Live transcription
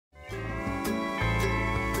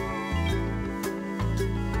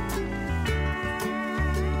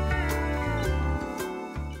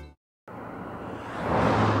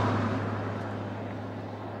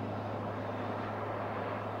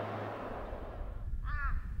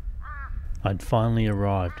I'd finally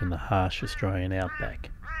arrived in the harsh Australian outback.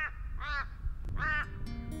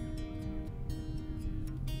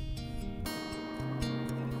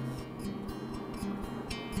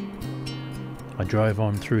 I drove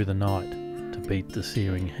on through the night to beat the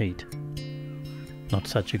searing heat. Not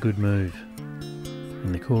such a good move.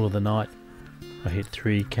 In the cool of the night, I hit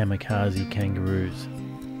 3 kamikaze kangaroos,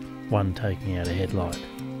 one taking out a headlight.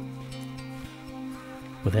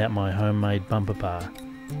 Without my homemade bumper bar,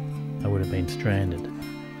 I would have been stranded,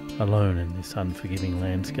 alone in this unforgiving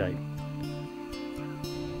landscape.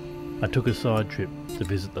 I took a side trip to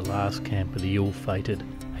visit the last camp of the ill-fated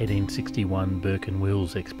 1861 Burke and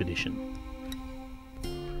Wills expedition.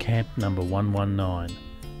 Camp number 119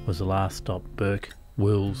 was the last stop Burke,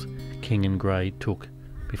 Wills, King and Gray took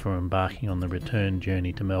before embarking on the return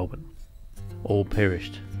journey to Melbourne. All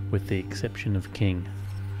perished, with the exception of King,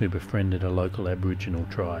 who befriended a local Aboriginal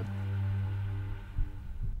tribe.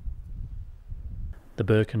 The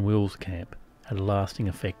Burke and Wills camp had a lasting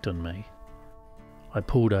effect on me. I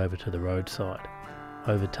pulled over to the roadside,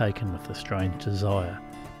 overtaken with a strange desire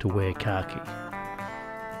to wear khaki.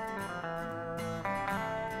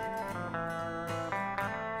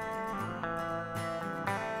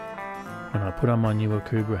 When I put on my new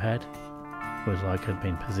Akubra hat, it was like I'd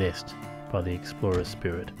been possessed by the explorer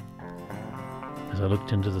spirit. As I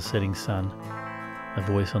looked into the setting sun, a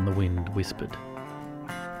voice on the wind whispered,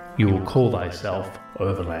 "You will call thyself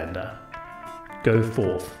Overlander. Go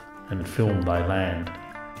forth and film thy land."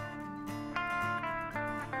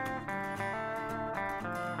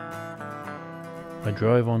 I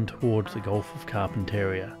drove on towards the Gulf of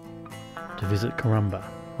Carpentaria to visit Karumba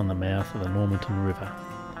on the mouth of the Normanton River.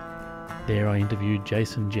 There I interviewed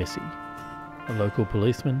Jason Jesse, a local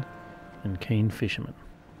policeman and keen fisherman.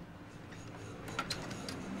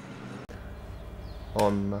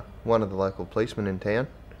 I'm one of the local policemen in town.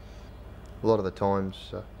 A lot of the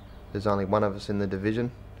times there's only one of us in the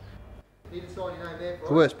division. The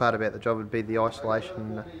worst part about the job would be the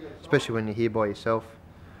isolation, especially when you're here by yourself,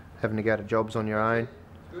 having to go to jobs on your own,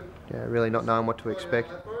 really not knowing what to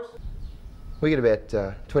expect. We get about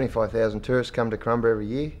 25,000 tourists come to Karumba every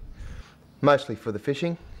year, mostly for the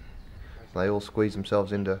fishing. They all squeeze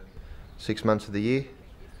themselves into 6 months of the year.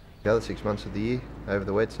 The other 6 months of the year, over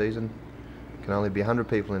the wet season, can only be 100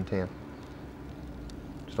 people in town.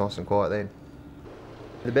 It's nice and quiet then.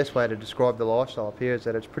 The best way to describe the lifestyle up here is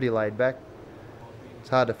that it's pretty laid back. It's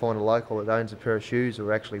hard to find a local that owns a pair of shoes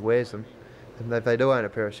or actually wears them. And if they do own a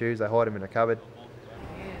pair of shoes, they hide them in a cupboard.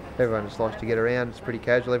 Everyone just likes to get around. It's pretty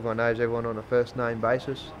casual. Everyone knows everyone on a first name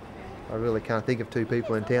basis. I really can't think of 2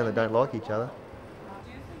 people in town that don't like each other.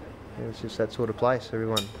 It's just that sort of place.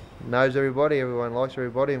 Everyone knows everybody, everyone likes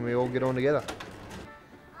everybody, and we all get on together.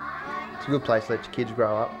 It's a good place to let your kids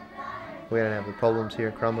grow up. We don't have the problems here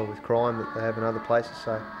in Karumba with crime that they have in other places,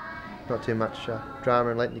 so not too much drama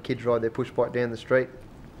and letting your kids ride their push bike down the street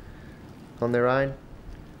on their own.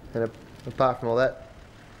 And apart from all that,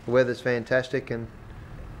 the weather's fantastic and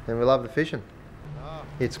we love the fishing.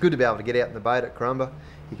 It's good to be able to get out in the boat at Karumba.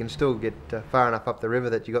 You can still get far enough up the river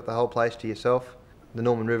that you've got the whole place to yourself. The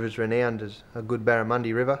Norman River is renowned as a good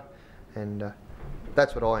Barramundi river, and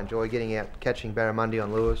that's what I enjoy, getting out, catching Barramundi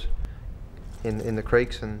on lures in the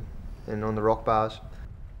creeks and on the rock bars.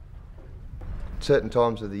 Certain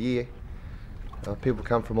times of the year, people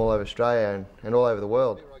come from all over Australia and all over the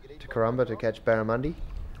world to Karumba to catch Barramundi.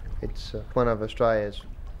 It's one of Australia's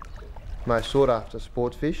most sought after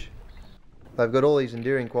sports fish. They've got all these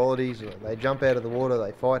enduring qualities. They jump out of the water,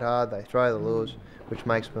 they fight hard, they throw the lures, which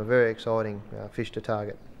makes them a very exciting fish to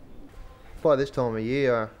target. By this time of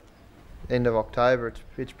year, end of October,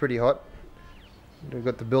 it's pretty hot. We've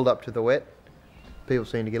got the build up to the wet. People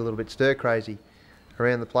seem to get a little bit stir crazy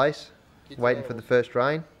around the place, waiting for the first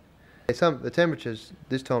rain. The temperatures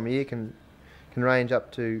this time of year can range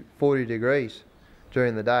up to 40 degrees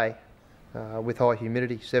during the day, with high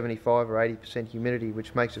humidity, 75 or 80% humidity,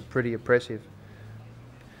 which makes it pretty oppressive.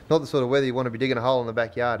 Not the sort of weather you want to be digging a hole in the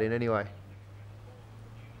backyard in anyway.